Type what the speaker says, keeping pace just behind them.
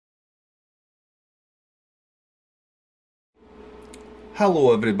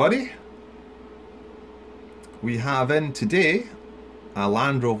Hello everybody, we have in today a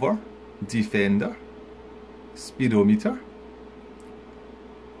Land Rover Defender speedometer.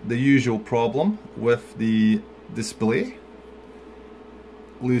 The usual problem with the display,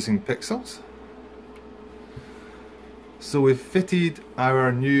 losing pixels. So we've fitted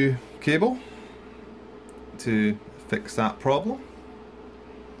our new cable to fix that problem.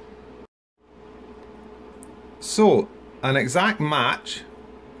 So an exact match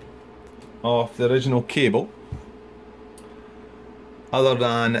of the original cable, other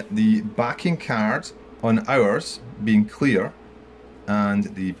than the backing card on ours being clear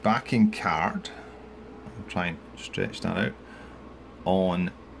and the backing card, I'll try and stretch that out, on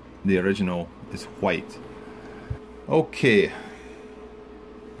the original is white. Okay.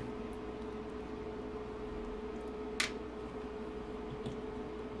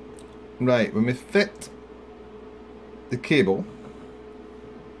 Right, when we fit the cable,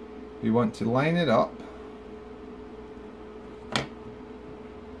 we want to line it up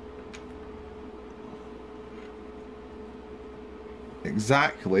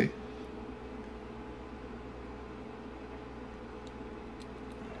exactly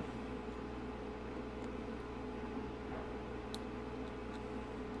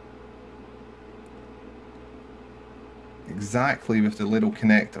with the little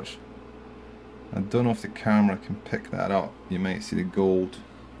connectors. I don't know if the camera can pick that up. You might see the gold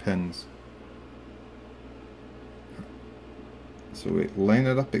pins. So we line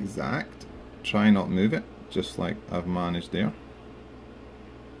it up exact. Try not move it, just like I've managed there.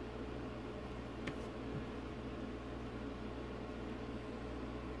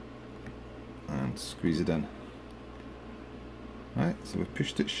 And squeeze it in. Right, so we've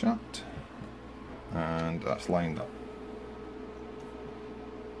pushed it shut. And that's lined up.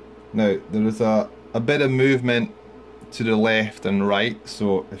 Now there is a bit of movement to the left and right,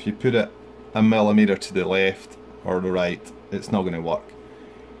 so if you put it a millimetre to the left or the right, it's not going to work.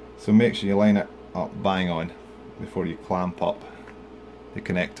 So make sure you line it up bang on before you clamp up the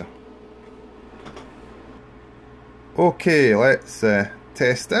connector. Okay, let's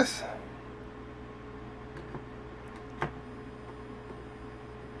test this.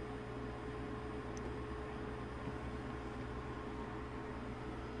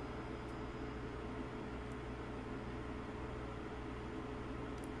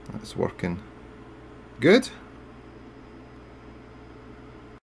 That's working good.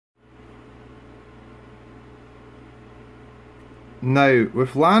 Now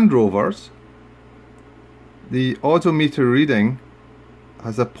with Land Rovers, the odometer reading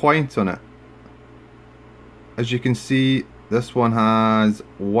has a point on it. As you can see, this one has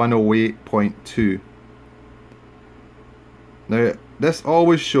 108.2. Now this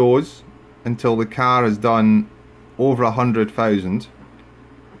always shows until the car has done over 100,000.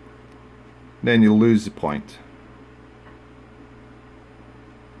 Then you'll lose the point.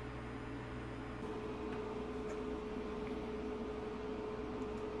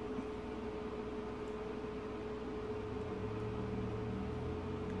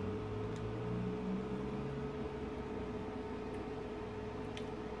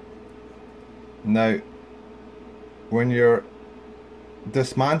 Now, when you're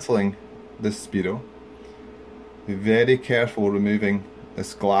dismantling this speedo, be very careful removing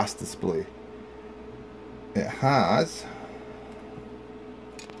this glass display. It has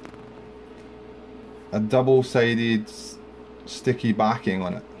a double-sided sticky backing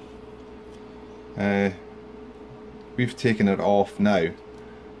on it. We've taken it off now,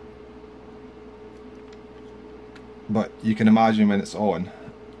 but you can imagine when it's on,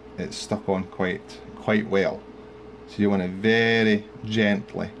 it's stuck on quite well. So you want to very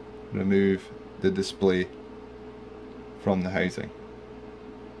gently remove the display from the housing.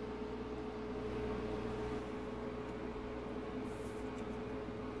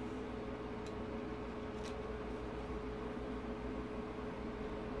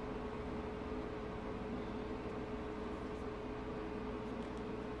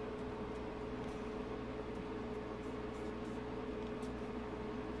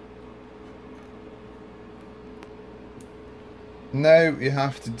 Now you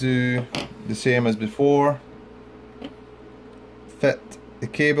have to do the same as before. Fit the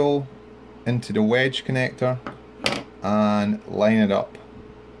cable into the wedge connector and line it up.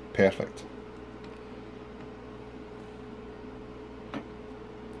 Perfect.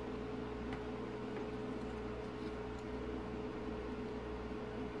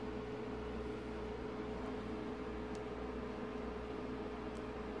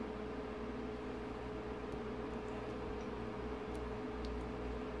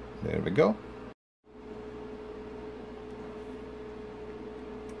 There we go.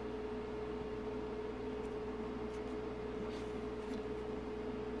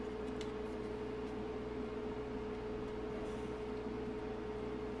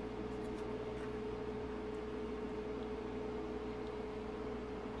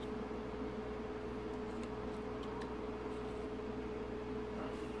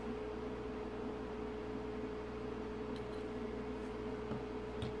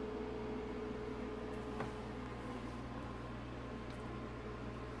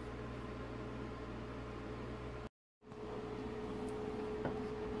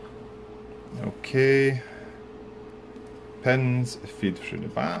 Okay. Pins feed through the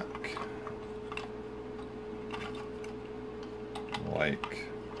back. Like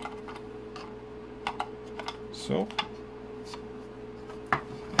so.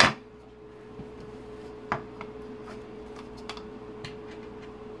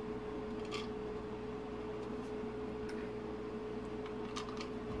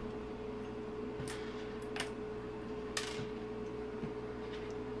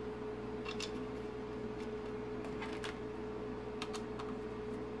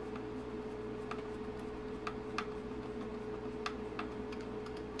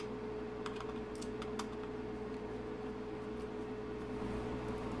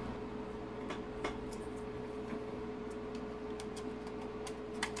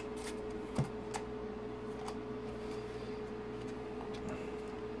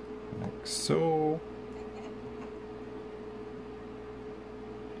 Like so.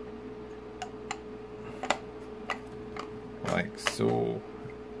 Like so.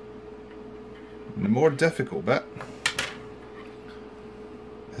 And the more difficult bit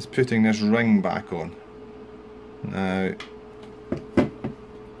is putting this ring back on. Now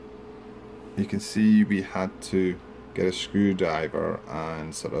you can see we had to get a screwdriver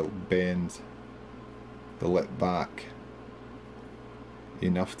and sort of bend the lip back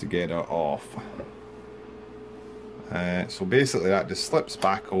enough to get it off. So basically that just slips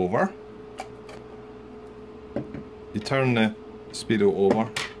back over. You turn the Speedo over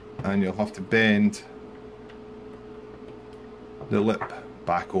and you'll have to bend the lip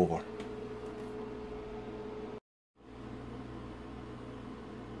back over.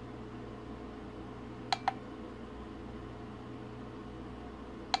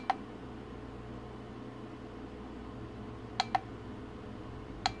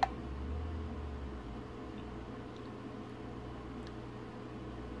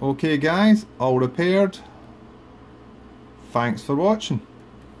 Okay guys, all repaired. Thanks for watching.